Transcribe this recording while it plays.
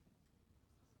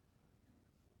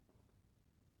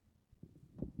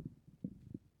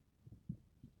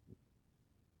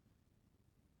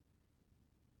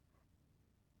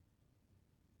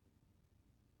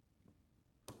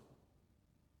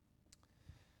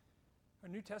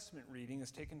New Testament reading is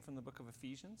taken from the book of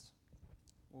Ephesians.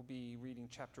 We'll be reading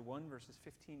chapter 1, verses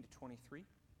 15 to 23.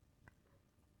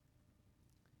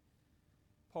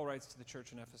 Paul writes to the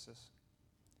church in Ephesus,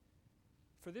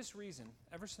 "For this reason,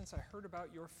 ever since I heard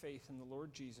about your faith in the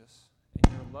Lord Jesus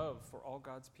and your love for all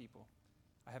God's people,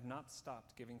 I have not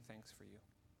stopped giving thanks for you,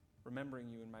 remembering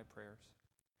you in my prayers.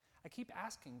 I keep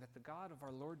asking that the God of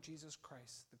our Lord Jesus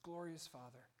Christ, the glorious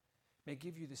Father, may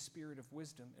give you the spirit of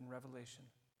wisdom and revelation,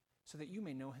 so that you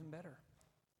may know him better.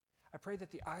 I pray that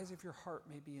the eyes of your heart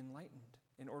may be enlightened,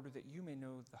 in order that you may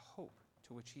know the hope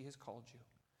to which he has called you,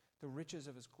 the riches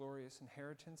of his glorious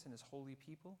inheritance in his holy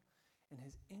people, and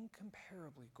his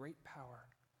incomparably great power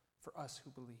for us who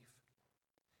believe.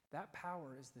 That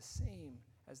power is the same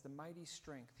as the mighty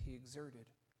strength he exerted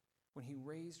when he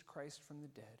raised Christ from the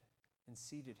dead and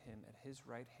seated him at his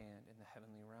right hand in the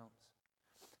heavenly realms,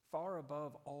 far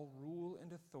above all rule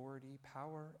and authority,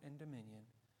 power and dominion,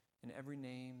 in every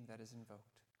name that is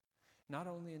invoked, not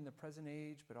only in the present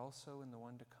age, but also in the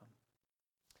one to come.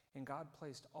 And God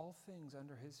placed all things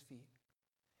under his feet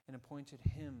and appointed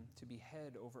him to be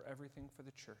head over everything for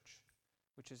the church,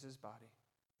 which is his body,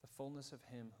 the fullness of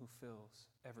him who fills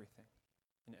everything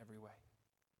in every way."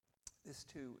 This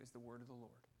too is the word of the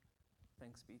Lord.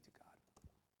 Thanks be to God.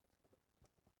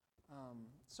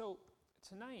 So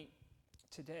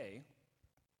today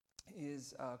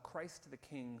is Christ the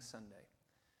King Sunday.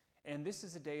 And this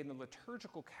is a day in the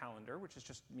liturgical calendar, which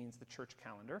just means the church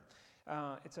calendar.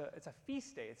 It's a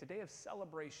feast day. It's a day of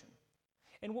celebration.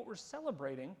 And what we're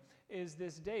celebrating is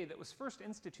this day that was first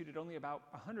instituted only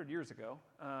about 100 years ago.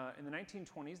 In the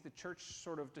 1920s, the church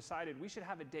sort of decided we should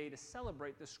have a day to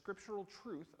celebrate the scriptural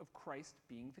truth of Christ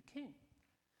being the King.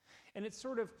 And it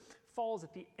sort of falls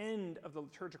at the end of the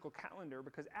liturgical calendar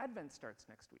because Advent starts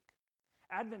next week.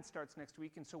 Advent starts next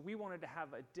week, and so we wanted to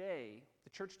have a day, the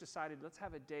church decided, let's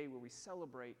have a day where we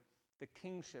celebrate the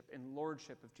kingship and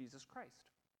lordship of Jesus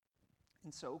Christ.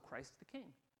 And so, Christ the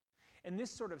King. And this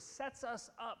sort of sets us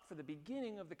up for the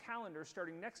beginning of the calendar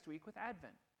starting next week with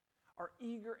Advent, our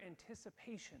eager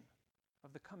anticipation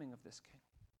of the coming of this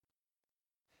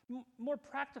King. More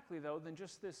practically, though, than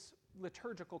just this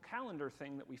liturgical calendar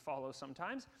thing that we follow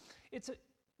sometimes, it's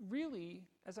really,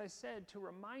 as I said, to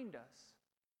remind us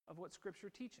of what Scripture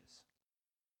teaches.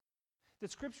 That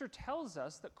Scripture tells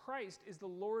us that Christ is the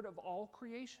Lord of all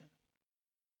creation,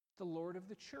 the Lord of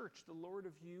the church, the Lord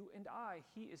of you and I.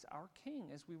 He is our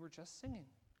King, as we were just singing.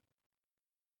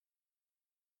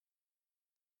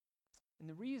 And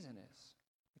the reason is,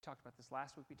 we talked about this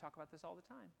last week, we talk about this all the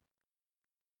time,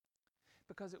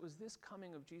 because it was this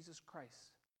coming of Jesus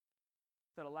Christ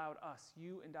that allowed us,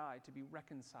 you and I, to be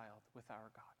reconciled with our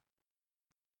God.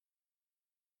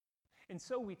 And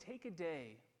so we take a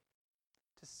day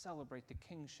to celebrate the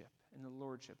kingship and the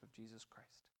lordship of Jesus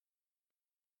Christ.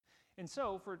 And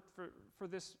so for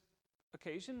this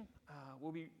occasion,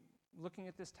 we'll be looking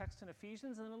at this text in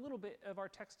Ephesians and a little bit of our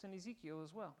text in Ezekiel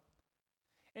as well.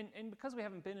 And because we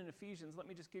haven't been in Ephesians, let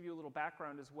me just give you a little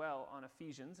background as well on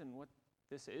Ephesians and what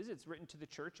this is. It's written to the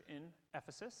church in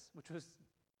Ephesus, which was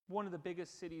one of the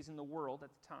biggest cities in the world at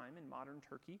the time in modern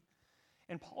Turkey.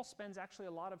 And Paul spends actually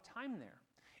a lot of time there.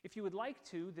 If you would like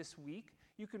to, this week,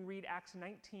 you can read Acts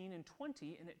 19 and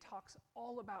 20, and it talks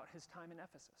all about his time in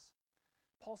Ephesus.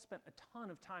 Paul spent a ton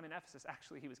of time in Ephesus.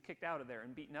 Actually, he was kicked out of there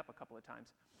and beaten up a couple of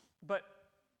times. But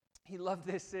he loved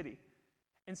this city.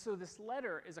 And so this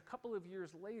letter is a couple of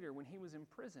years later when he was in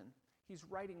prison. He's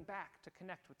writing back to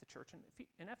connect with the church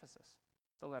in Ephesus,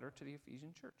 the letter to the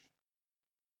Ephesian church.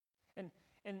 And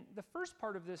the first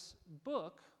part of this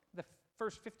book, the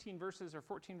first 15 verses or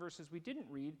 14 verses we didn't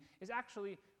read, is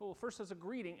actually, well, first there's a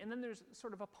greeting, and then there's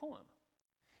sort of a poem.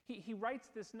 He writes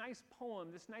this nice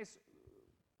poem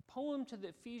to the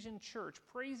Ephesian church,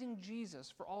 praising Jesus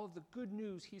for all of the good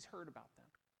news he's heard about them,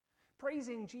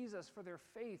 praising Jesus for their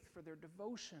faith, for their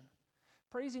devotion,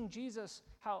 praising Jesus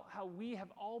how we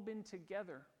have all been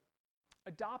together,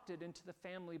 adopted into the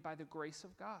family by the grace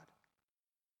of God,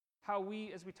 how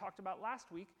we, as we talked about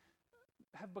last week,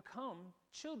 have become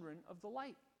children of the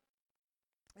light.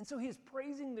 And so he is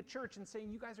praising the church and saying,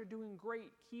 you guys are doing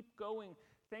great, keep going,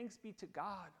 thanks be to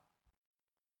God.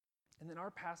 And then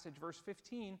our passage, verse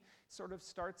 15, sort of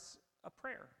starts a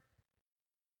prayer.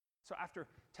 So after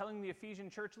telling the Ephesian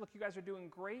church, look, you guys are doing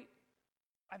great,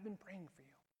 I've been praying for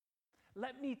you.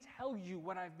 Let me tell you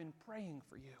what I've been praying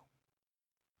for you.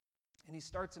 And he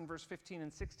starts in verse 15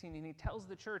 and 16, and he tells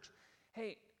the church,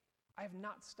 hey, I have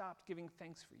not stopped giving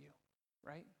thanks for you.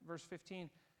 Right? Verse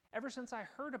 15, ever since I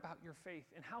heard about your faith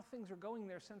and how things are going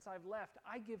there since I've left,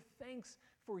 I give thanks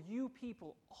for you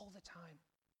people all the time.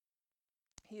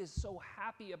 He is so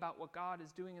happy about what God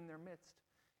is doing in their midst.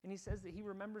 And he says that he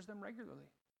remembers them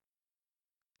regularly.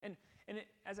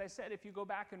 As I said, if you go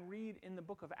back and read in the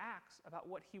book of Acts about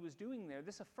what he was doing there,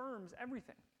 this affirms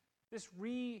everything. This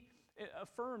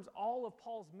reaffirms all of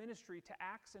Paul's ministry to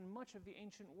Acts and much of the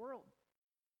ancient world,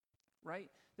 right?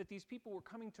 That these people were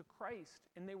coming to Christ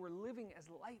and they were living as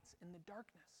lights in the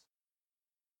darkness.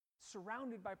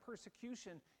 Surrounded by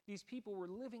persecution, these people were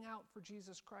living out for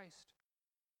Jesus Christ.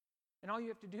 And all you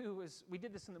have to do is, we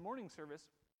did this in the morning service,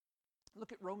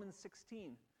 look at Romans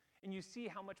 16. And you see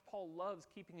how much Paul loves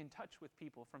keeping in touch with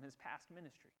people from his past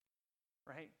ministry,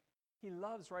 right? He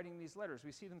loves writing these letters.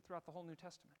 We see them throughout the whole New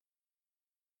Testament.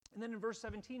 And then in verse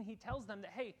 17, he tells them that,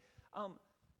 hey,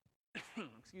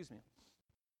 excuse me.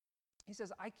 He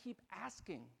says, I keep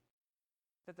asking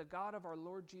that the God of our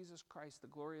Lord Jesus Christ, the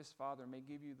glorious Father, may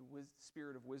give you the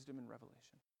spirit of wisdom and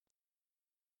revelation.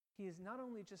 He is not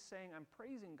only just saying, I'm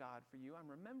praising God for you, I'm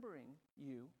remembering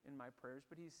you in my prayers,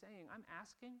 but he's saying, I'm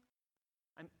asking,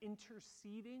 I'm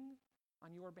interceding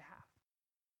on your behalf.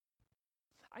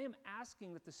 I am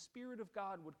asking that the Spirit of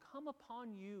God would come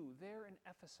upon you there in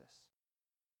Ephesus,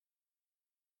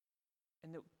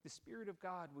 and that the Spirit of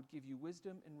God would give you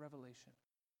wisdom and revelation,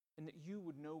 and that you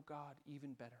would know God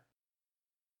even better.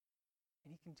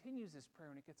 And he continues this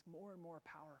prayer, and it gets more and more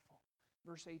powerful.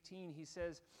 Verse 18, he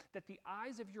says, that the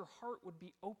eyes of your heart would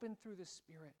be opened through the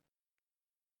Spirit.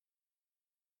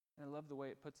 And I love the way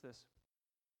it puts this.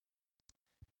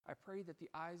 I pray that the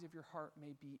eyes of your heart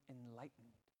may be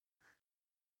enlightened.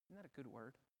 Isn't that a good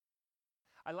word?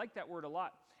 I like that word a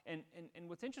lot. And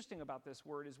what's interesting about this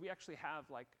word is we actually have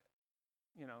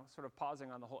sort of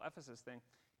pausing on the whole Ephesus thing.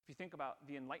 If you think about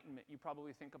the Enlightenment, you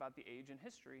probably think about the age in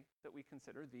history that we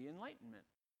consider the Enlightenment,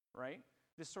 right?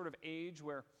 This sort of age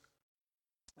where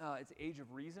it's the age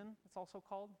of reason, it's also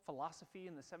called. Philosophy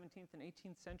in the 17th and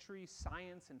 18th century,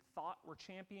 science and thought were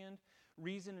championed.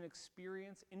 Reason and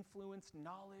experience influenced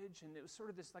knowledge, and it was sort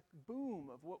of this boom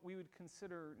of what we would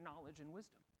consider knowledge and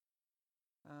wisdom.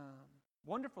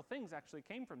 Wonderful things actually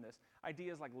came from this.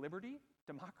 Ideas like liberty,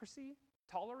 democracy,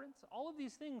 tolerance, all of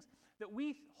these things that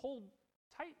we hold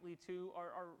tightly to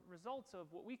are results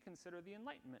of what we consider the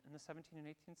Enlightenment in the 17th and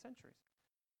 18th centuries.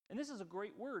 And this is a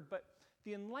great word, but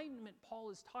the Enlightenment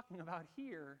Paul is talking about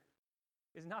here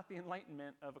is not the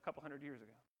Enlightenment of a couple hundred years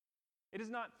ago. It is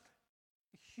not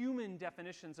human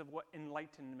definitions of what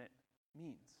enlightenment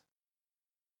means.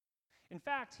 In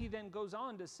fact, he then goes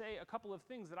on to say a couple of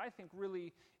things that I think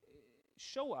really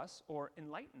show us, or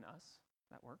enlighten us,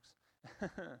 that works,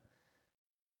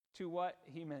 to what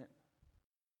he meant.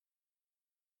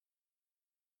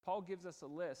 Paul gives us a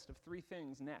list of 3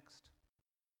 things next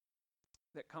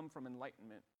that come from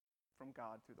enlightenment from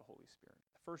God through the Holy Spirit.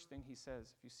 The first thing he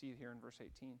says, if you see here in verse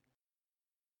 18,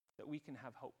 that we can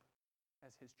have hope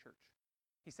as his church.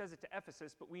 He says it to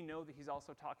Ephesus, but we know that he's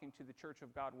also talking to the church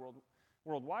of God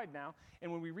worldwide now.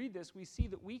 And when we read this, we see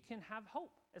that we can have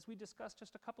hope, as we discussed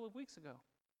just a couple of weeks ago.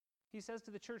 He says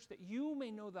to the church that you may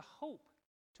know the hope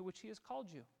to which he has called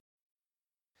you.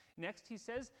 Next, he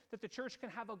says that the church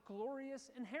can have a glorious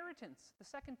inheritance. The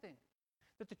second thing,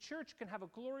 that the church can have a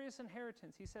glorious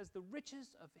inheritance. He says the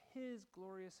riches of his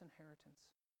glorious inheritance.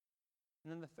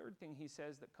 And then the third thing he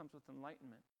says that comes with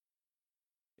enlightenment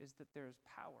is that there's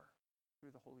power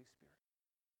through the Holy Spirit.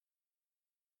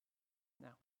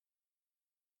 Now,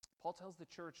 Paul tells the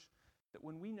church that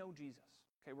when we know Jesus,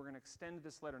 okay, we're going to extend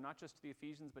this letter not just to the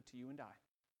Ephesians, but to you and I,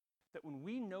 that when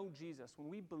we know Jesus, when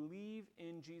we believe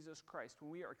in Jesus Christ, when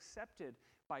we are accepted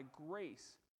by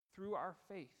grace through our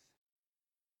faith,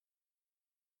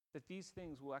 that these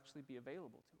things will actually be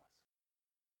available to us.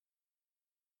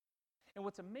 And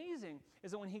what's amazing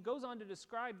is that when he goes on to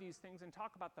describe these things and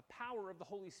talk about the power of the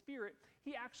Holy Spirit,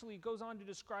 he actually goes on to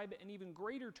describe it in even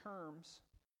greater terms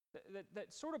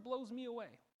that sort of blows me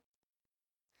away.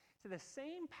 To the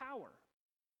same power,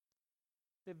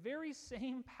 the very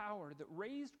same power that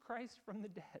raised Christ from the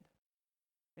dead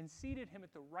and seated him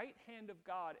at the right hand of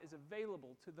God is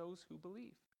available to those who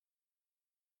believe.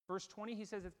 Verse 20, he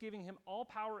says it's giving him all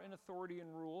power and authority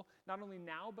and rule, not only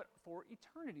now, but for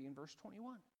eternity in verse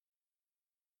 21.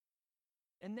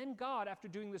 And then God, after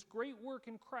doing this great work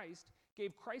in Christ,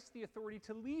 gave Christ the authority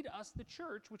to lead us, the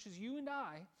church, which is you and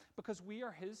I, because we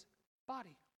are his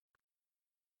body.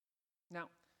 Now,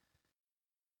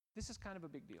 this is kind of a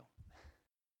big deal.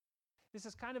 This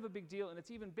is kind of a big deal, and it's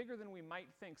even bigger than we might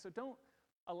think. So don't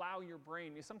allow your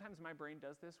brain, sometimes my brain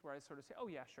does this, where I sort of say, oh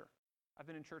yeah, sure. I've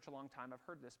been in church a long time. I've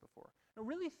heard this before. Now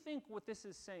really think what this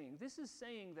is saying. This is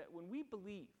saying that when we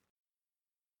believe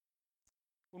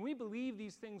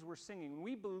these things we're singing, when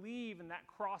we believe in that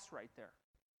cross right there,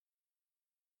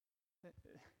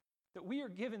 that we are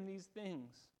given these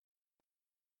things.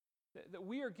 That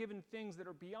we are given things that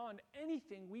are beyond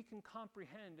anything we can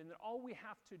comprehend, and that all we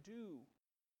have to do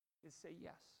is say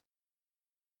yes.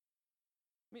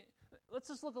 I mean, let's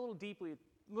just look a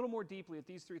little more deeply at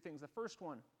these three things. The first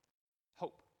one,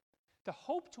 hope. The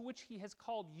hope to which he has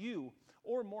called you,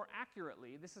 or more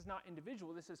accurately, this is not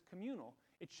individual, this is communal.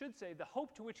 It should say the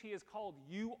hope to which he has called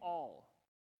you all.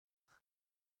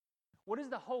 What is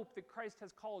the hope that Christ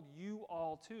has called you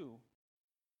all to?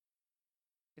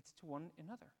 It's to one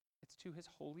another. It's to his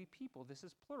holy people. This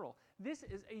is plural. This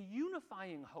is a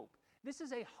unifying hope. This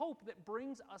is a hope that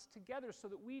brings us together so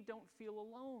that we don't feel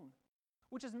alone,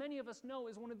 which, as many of us know,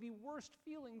 is one of the worst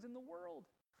feelings in the world.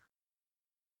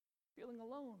 Feeling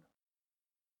alone.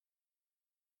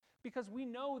 Because we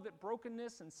know that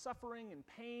brokenness and suffering and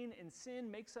pain and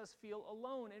sin makes us feel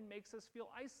alone and makes us feel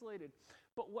isolated.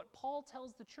 But what Paul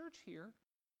tells the church here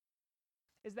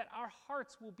is that our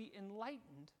hearts will be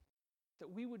enlightened, that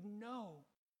we would know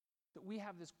that we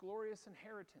have this glorious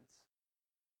inheritance,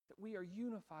 that we are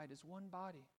unified as one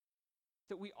body,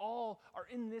 that we all are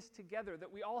in this together,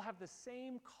 that we all have the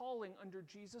same calling under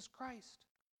Jesus Christ.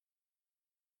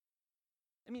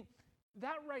 I mean,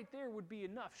 that right there would be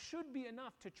enough, should be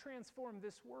enough to transform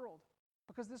this world,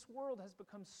 because this world has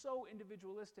become so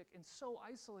individualistic and so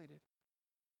isolated.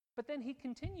 But then he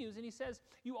continues and he says,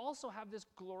 you also have this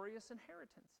glorious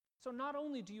inheritance. So not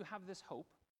only do you have this hope,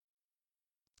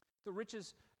 the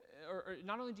riches, or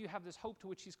not only do you have this hope to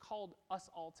which he's called us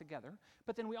all together,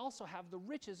 but then we also have the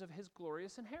riches of his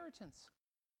glorious inheritance.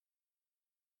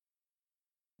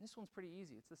 This one's pretty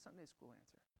easy. It's the Sunday school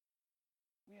answer.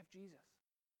 We have Jesus.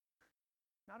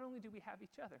 Not only do we have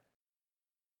each other,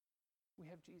 we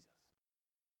have Jesus.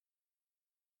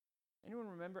 Anyone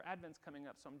remember? Advent's coming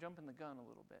up, so I'm jumping the gun a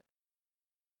little bit.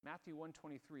 Matthew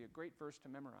 1:23, a great verse to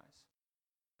memorize.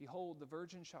 Behold, the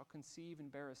virgin shall conceive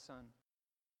and bear a son,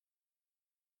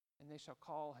 and they shall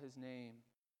call his name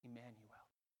Emmanuel,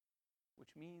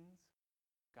 which means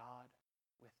God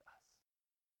with us.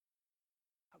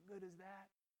 How good is that?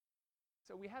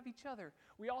 So we have each other.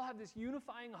 We all have this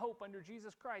unifying hope under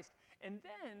Jesus Christ. And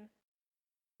then,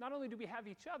 not only do we have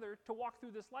each other to walk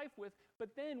through this life with,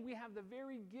 but then we have the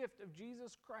very gift of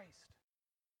Jesus Christ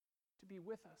to be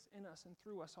with us, in us, and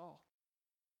through us all.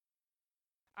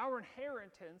 Our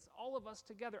inheritance, all of us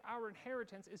together, our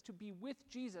inheritance is to be with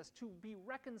Jesus, to be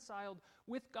reconciled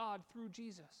with God through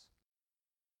Jesus.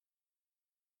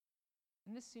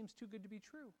 And this seems too good to be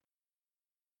true.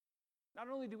 Not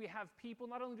only do we have people,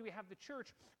 not only do we have the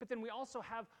church, but then we also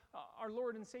have our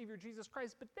Lord and Savior Jesus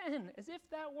Christ. But then, as if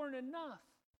that weren't enough,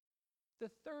 the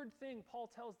third thing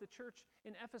Paul tells the church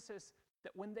in Ephesus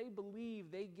that when they believe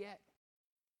they get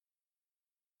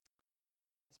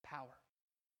is power.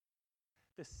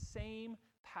 The same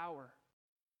power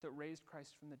that raised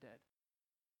Christ from the dead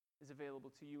is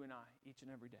available to you and I each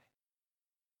and every day.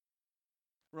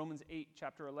 Romans 8,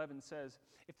 chapter 11 says,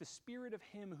 if the spirit of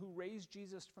him who raised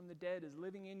Jesus from the dead is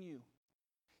living in you,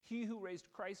 he who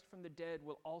raised Christ from the dead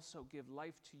will also give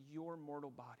life to your mortal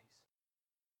bodies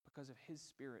because of his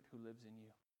spirit who lives in you.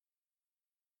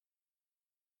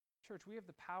 Church, we have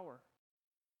the power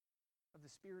of the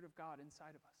Spirit of God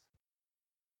inside of us.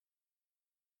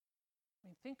 I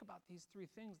mean, think about these three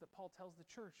things that Paul tells the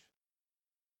church.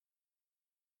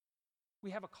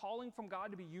 We have a calling from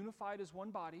God to be unified as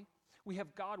one body. We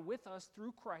have God with us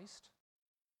through Christ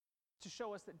to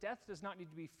show us that death does not need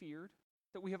to be feared,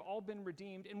 that we have all been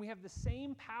redeemed, and we have the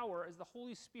same power as the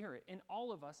Holy Spirit in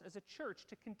all of us as a church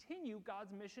to continue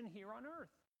God's mission here on earth.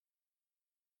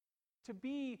 To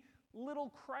be little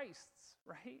Christs,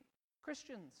 right?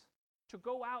 Christians. To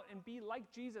go out and be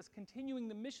like Jesus, continuing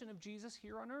the mission of Jesus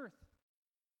here on earth.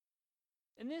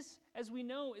 And this, as we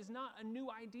know, is not a new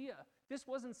idea. This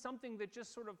wasn't something that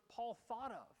just sort of Paul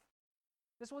thought of.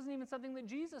 This wasn't even something that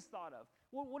Jesus thought of.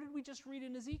 Well, what did we just read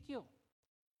in Ezekiel?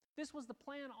 This was the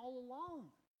plan all along.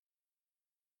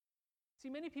 See,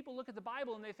 many people look at the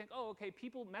Bible and they think, oh, okay,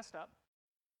 people messed up,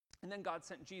 and then God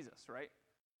sent Jesus, right?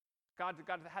 God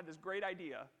had this great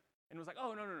idea, and was like,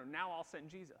 oh, no, now I'll send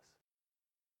Jesus.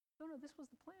 No, this was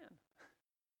the plan.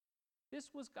 This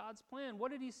was God's plan.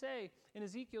 What did he say in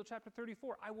Ezekiel chapter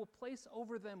 34? I will place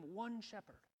over them one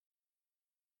shepherd,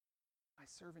 my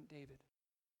servant David.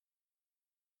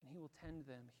 And he will tend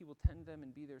them. He will tend them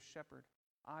and be their shepherd.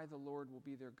 I, the Lord, will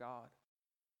be their God.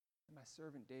 And my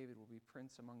servant David will be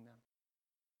prince among them.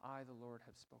 I, the Lord,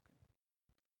 have spoken.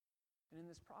 And in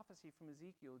this prophecy from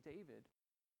Ezekiel, David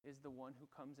is the one who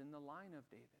comes in the line of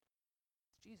David.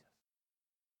 It's Jesus.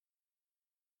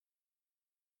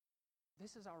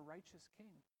 This is our righteous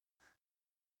king.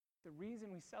 The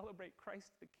reason we celebrate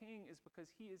Christ the King is because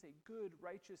he is a good,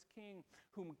 righteous king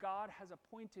whom God has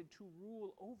appointed to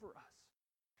rule over us.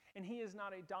 And he is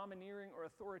not a domineering or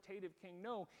authoritative king.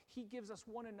 No, he gives us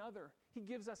one another. He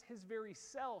gives us his very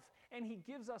self, and he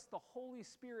gives us the Holy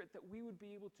Spirit that we would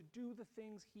be able to do the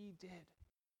things he did.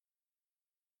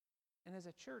 And as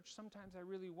a church, sometimes I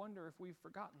really wonder if we've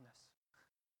forgotten this.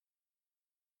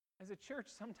 As a church,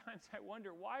 sometimes I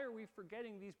wonder, why are we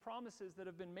forgetting these promises that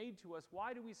have been made to us?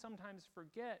 Why do we sometimes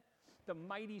forget the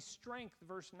mighty strength,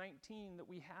 verse 19, that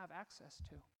we have access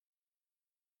to?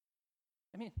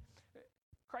 I mean,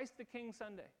 Christ the King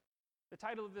Sunday. The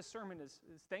title of this sermon is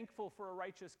Thankful for a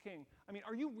Righteous King. I mean,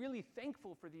 are you really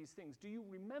thankful for these things? Do you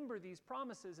remember these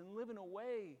promises and live in a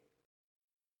way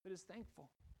that is thankful?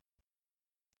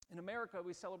 In America,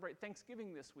 we celebrate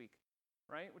Thanksgiving this week,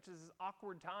 right? Which is this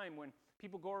awkward time when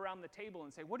people go around the table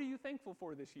and say, what are you thankful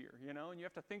for this year? You know, and you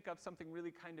have to think up something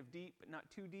really kind of deep, but not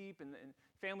too deep, and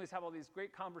families have all these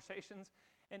great conversations.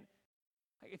 And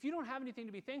if you don't have anything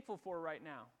to be thankful for right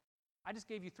now, I just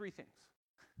gave you 3 things.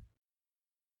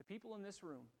 The people in this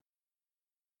room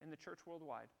and the church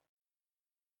worldwide,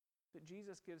 that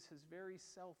Jesus gives his very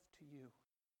self to you,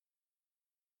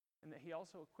 and that he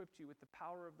also equipped you with the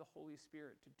power of the Holy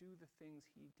Spirit to do the things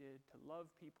he did, to love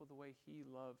people the way he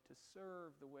loved, to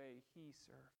serve the way he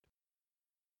served.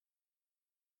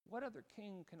 What other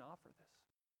king can offer this?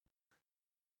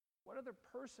 What other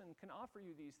person can offer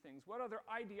you these things? What other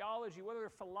ideology, what other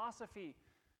philosophy,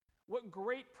 what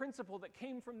great principle that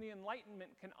came from the Enlightenment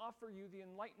can offer you the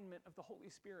enlightenment of the Holy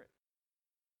Spirit?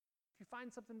 If you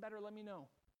find something better, let me know.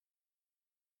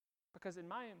 Because in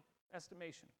my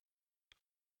estimation,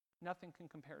 nothing can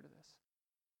compare to this.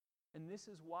 And this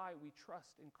is why we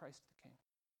trust in Christ the King.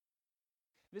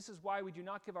 This is why we do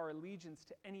not give our allegiance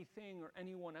to anything or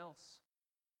anyone else.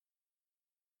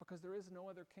 Because there is no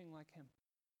other king like him.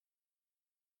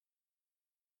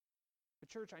 The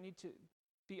church, I need to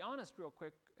be honest real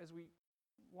quick as we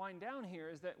wind down here,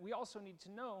 is that we also need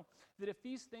to know that if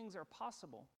these things are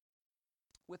possible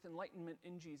with enlightenment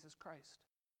in Jesus Christ,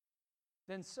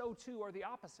 then so too are the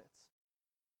opposites.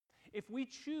 If we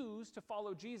choose to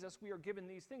follow Jesus, we are given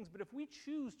these things. But if we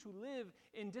choose to live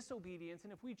in disobedience,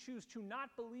 and if we choose to not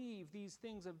believe these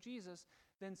things of Jesus,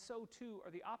 then so too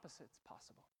are the opposites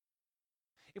possible.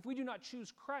 If we do not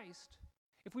choose Christ,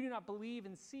 if we do not believe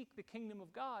and seek the kingdom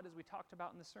of God, as we talked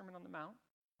about in the Sermon on the Mount,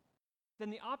 then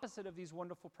the opposite of these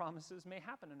wonderful promises may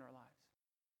happen in our lives.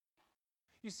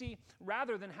 You see,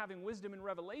 rather than having wisdom and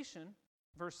revelation,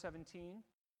 verse 17,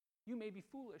 you may be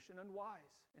foolish and unwise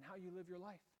in how you live your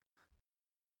life.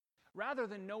 Rather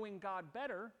than knowing God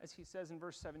better, as he says in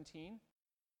verse 17,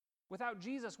 without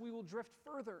Jesus we will drift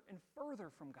further and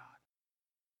further from God.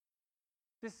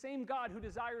 This same God who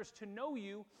desires to know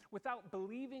you, without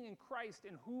believing in Christ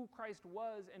and who Christ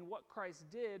was and what Christ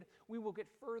did, we will get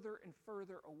further and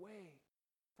further away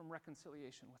from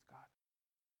reconciliation with God.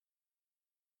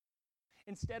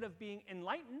 Instead of being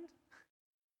enlightened,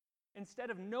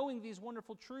 instead of knowing these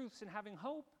wonderful truths and having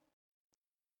hope,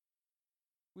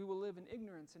 we will live in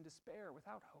ignorance and despair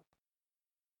without hope.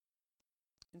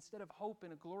 Instead of hope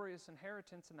in a glorious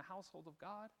inheritance in the household of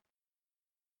God,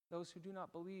 those who do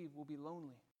not believe will be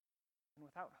lonely and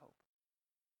without hope.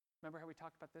 Remember how we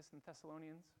talked about this in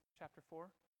Thessalonians chapter 4?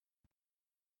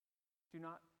 Do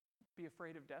not be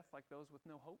afraid of death like those with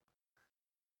no hope.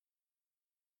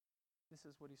 This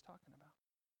is what he's talking about.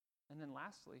 And then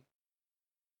lastly,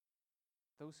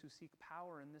 those who seek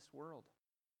power in this world.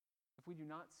 If we do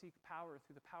not seek power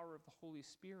through the power of the Holy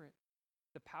Spirit,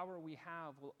 the power we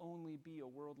have will only be a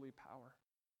worldly power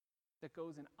that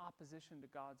goes in opposition to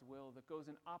God's will, that goes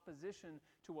in opposition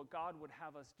to what God would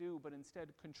have us do, but instead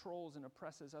controls and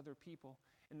oppresses other people.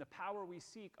 And the power we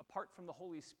seek apart from the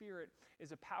Holy Spirit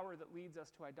is a power that leads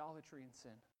us to idolatry and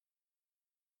sin,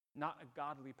 not a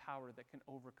godly power that can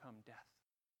overcome death.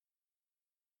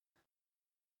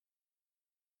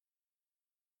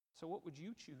 So what would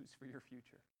you choose for your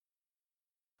future?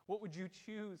 What would you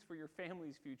choose for your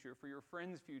family's future, for your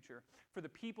friend's future, for the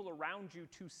people around you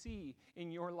to see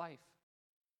in your life?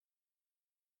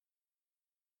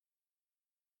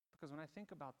 Because when I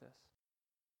think about this,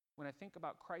 when I think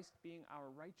about Christ being our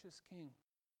righteous King,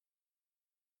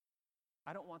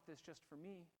 I don't want this just for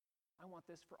me. I want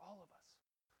this for all of us.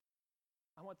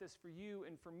 I want this for you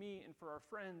and for me and for our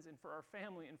friends and for our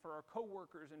family and for our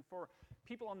coworkers and for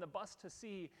people on the bus to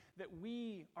see that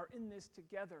we are in this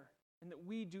together and that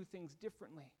we do things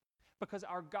differently because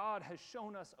our God has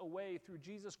shown us a way through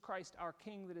Jesus Christ, our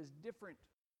King, that is different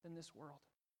than this world.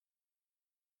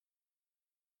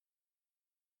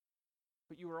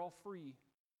 But you are all free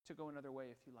to go another way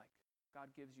if you like. God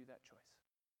gives you that choice.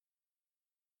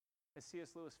 As C.S.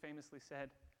 Lewis famously said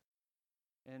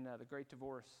in The Great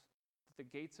Divorce, that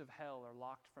the gates of hell are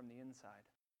locked from the inside.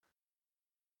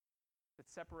 That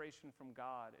separation from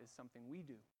God is something we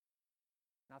do,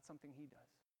 not something He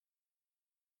does.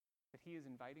 That He is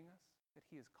inviting us, that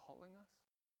He is calling us,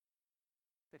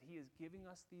 that He is giving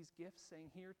us these gifts,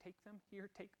 saying, here, take them,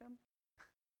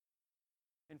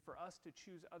 And for us to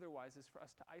choose otherwise is for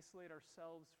us to isolate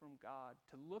ourselves from God,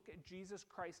 to look at Jesus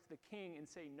Christ the King and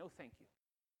say, no, thank you.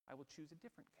 I will choose a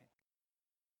different king.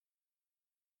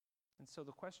 And so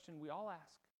the question we all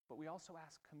ask, but we also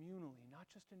ask communally, not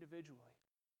just individually,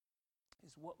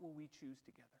 is what will we choose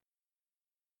together?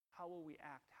 How will we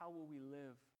act? How will we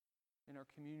live in our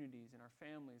communities, in our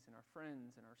families, in our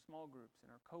friends, in our small groups, in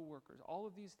our coworkers? All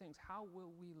of these things, how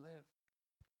will we live?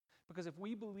 Because if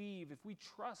we believe, if we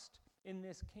trust in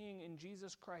this King, in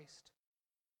Jesus Christ,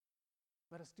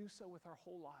 let us do so with our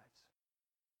whole lives.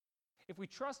 If we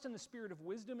trust in the spirit of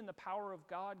wisdom and the power of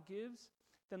God gives,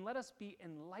 then let us be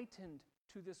enlightened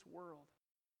to this world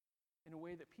in a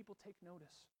way that people take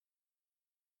notice.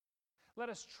 Let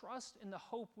us trust in the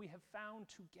hope we have found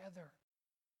together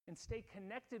and stay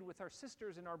connected with our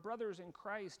sisters and our brothers in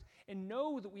Christ and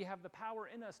know that we have the power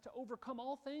in us to overcome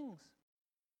all things,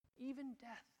 even death.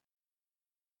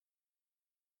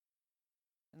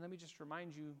 And let me just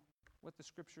remind you what the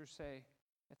scriptures say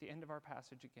at the end of our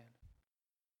passage again.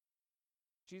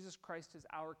 Jesus Christ is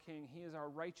our King. He is our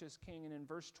righteous King. And in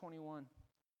verse 21,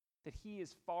 that He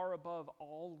is far above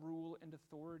all rule and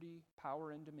authority,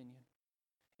 power and dominion,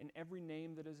 in every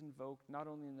name that is invoked, not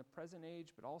only in the present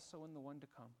age, but also in the one to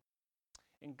come.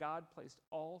 And God placed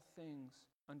all things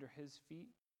under His feet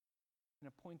and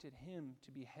appointed Him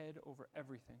to be head over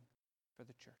everything for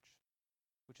the church,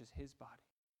 which is His body,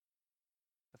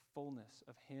 the fullness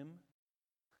of Him.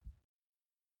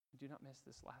 Do not miss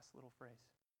this last little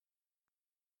phrase.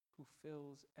 Who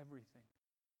fills everything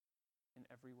in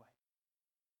every way.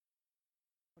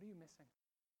 What are you missing?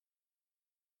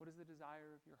 What is the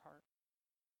desire of your heart?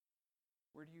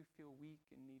 Where do you feel weak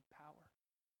and need power?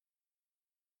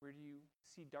 Where do you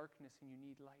see darkness and you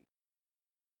need light?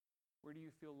 Where do you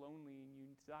feel lonely and you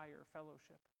desire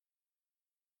fellowship?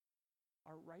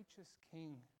 Our righteous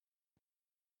King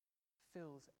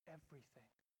fills everything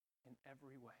in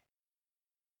every way.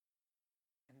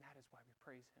 And that is why we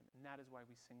praise Him, and that is why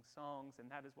we sing songs,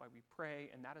 and that is why we pray,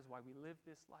 and that is why we live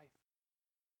this life.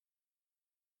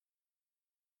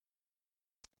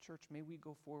 Church, may we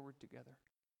go forward together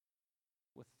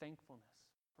with thankfulness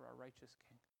for our righteous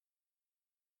King.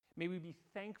 May we be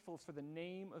thankful for the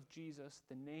name of Jesus,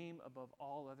 the name above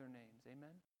all other names.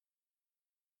 Amen?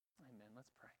 Amen.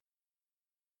 Let's pray.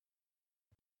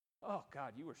 Oh,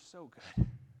 God, you are so good.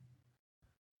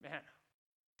 Man.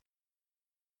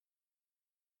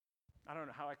 I don't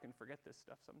know how I can forget this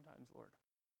stuff sometimes, Lord.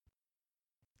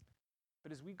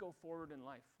 But as we go forward in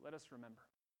life, let us remember.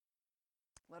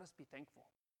 Let us be thankful.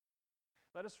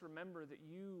 Let us remember that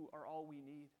you are all we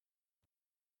need.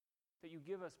 That you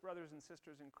give us brothers and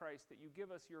sisters in Christ, that you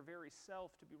give us your very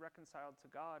self to be reconciled to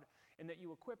God, and that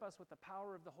you equip us with the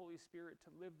power of the Holy Spirit to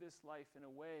live this life in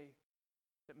a way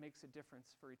that makes a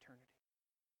difference for eternity.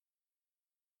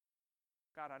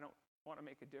 God, I don't want to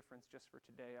make a difference just for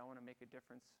today. I want to make a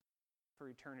difference for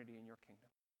eternity in your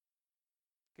kingdom.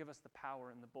 Give us the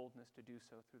power and the boldness to do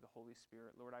so through the Holy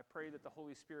Spirit. Lord, I pray that the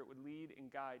Holy Spirit would lead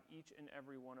and guide each and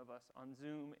every one of us on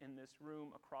Zoom, in this room,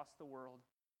 across the world,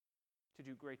 to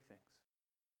do great things.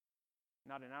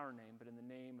 Not in our name, but in the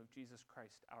name of Jesus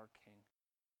Christ, our King,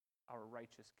 our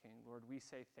righteous King. Lord, we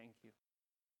say thank you,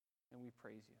 and we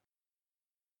praise you.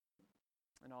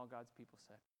 And all God's people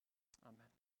said,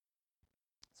 amen.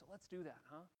 So let's do that,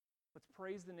 huh? Let's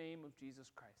praise the name of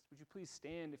Jesus Christ. Would you please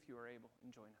stand if you are able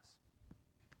and join us?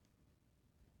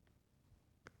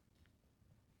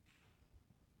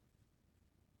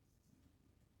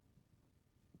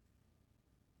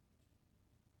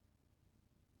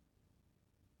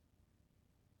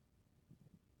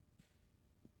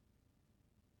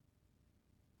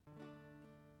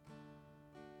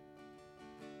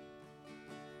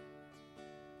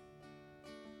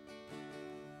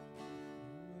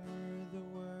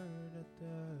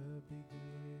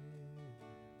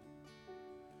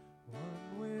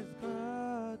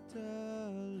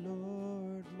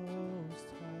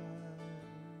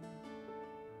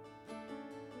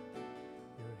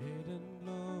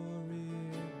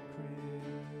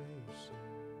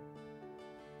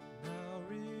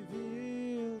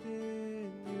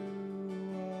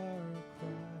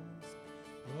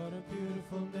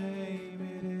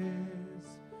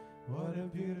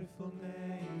 Beautiful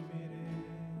name it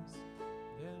is,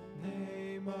 the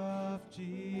name of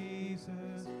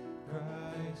Jesus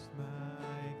Christ, my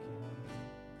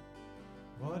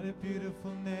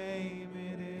beautiful name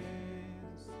it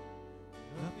is.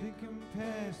 Nothing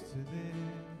compares to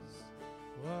this.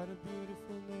 What a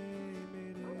beautiful name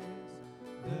it is.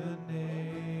 The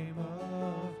name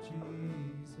of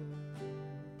Jesus.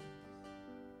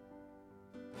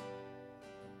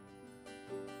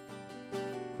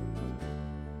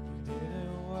 You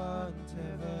didn't want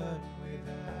heaven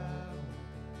without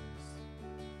us.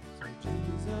 So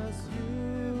Jesus,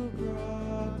 you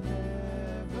brought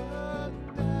heaven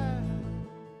down.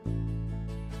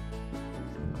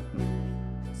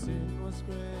 Sin was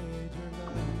great, your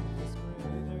love was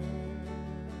greater.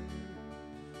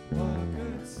 What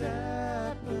could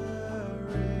separate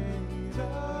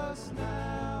us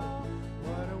now?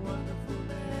 What a wonderful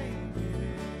name it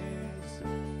is.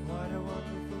 What a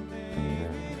wonderful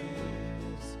name it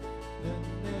is. The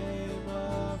name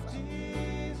of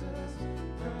Jesus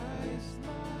Christ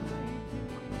my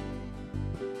King.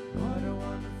 What a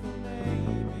wonderful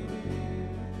name it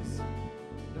is.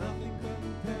 Nothing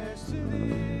compares to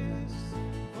this.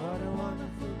 What a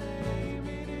wonderful name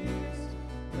it is.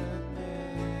 The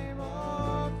name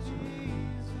of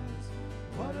Jesus.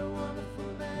 What a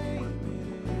wonderful name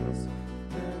it is.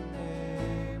 The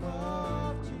name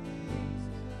of Jesus.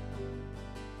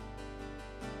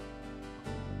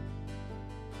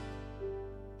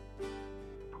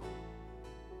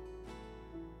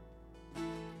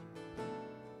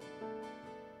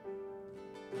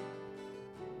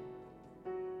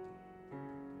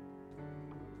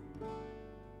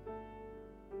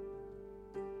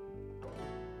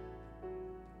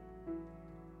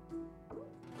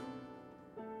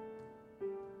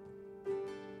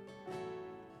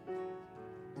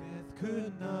 Death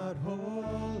could not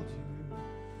hold you.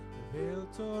 The veil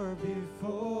tore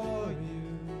before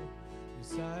you. You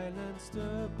silenced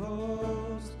the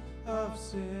boast of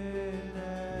sin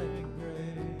and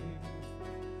grave.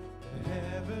 The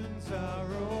heavens are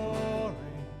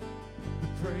roaring the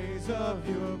praise of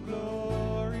your glory.